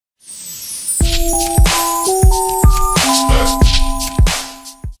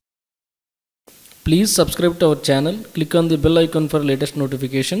Please subscribe to our channel, click on the bell icon for latest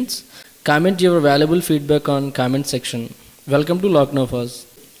notifications, comment your valuable feedback on comment section. Welcome to Laacnofas.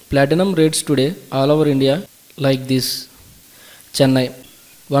 Platinum rates today all over India like this. Chennai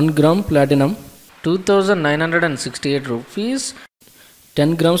 1 gram platinum 2968 rupees,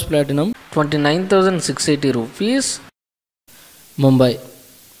 10 grams platinum 29680 rupees. Mumbai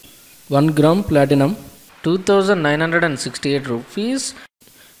 1 gram platinum 2968 rupees,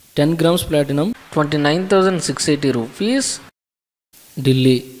 10 grams platinum 29680 rupees.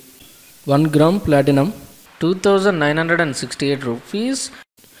 Delhi 1 gram platinum 2968 rupees,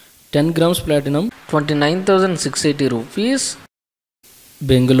 10 grams platinum 29680 rupees.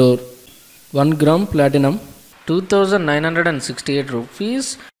 Bengulore 1 gram platinum 2968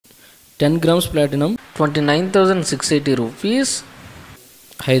 rupees, 10 grams platinum 29680 rupees.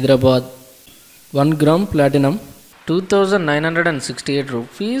 Hyderabad 1 gram platinum 2968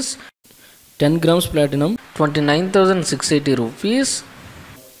 rupees, 10 grams platinum 29680 rupees.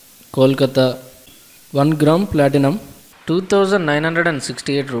 Kolkata 1 gram platinum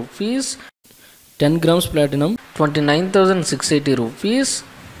 2968 rupees, 10 grams platinum 29680 rupees.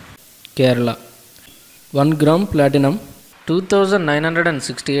 Kerala 1 gram platinum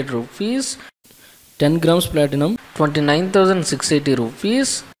 2968 rupees, 10 grams platinum 29680 rupees.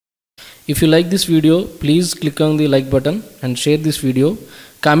 If you like this video, please click on the like button and share this video.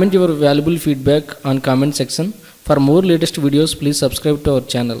 Comment your valuable feedback on comment section. For more latest videos, please subscribe to our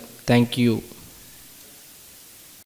channel. Thank you.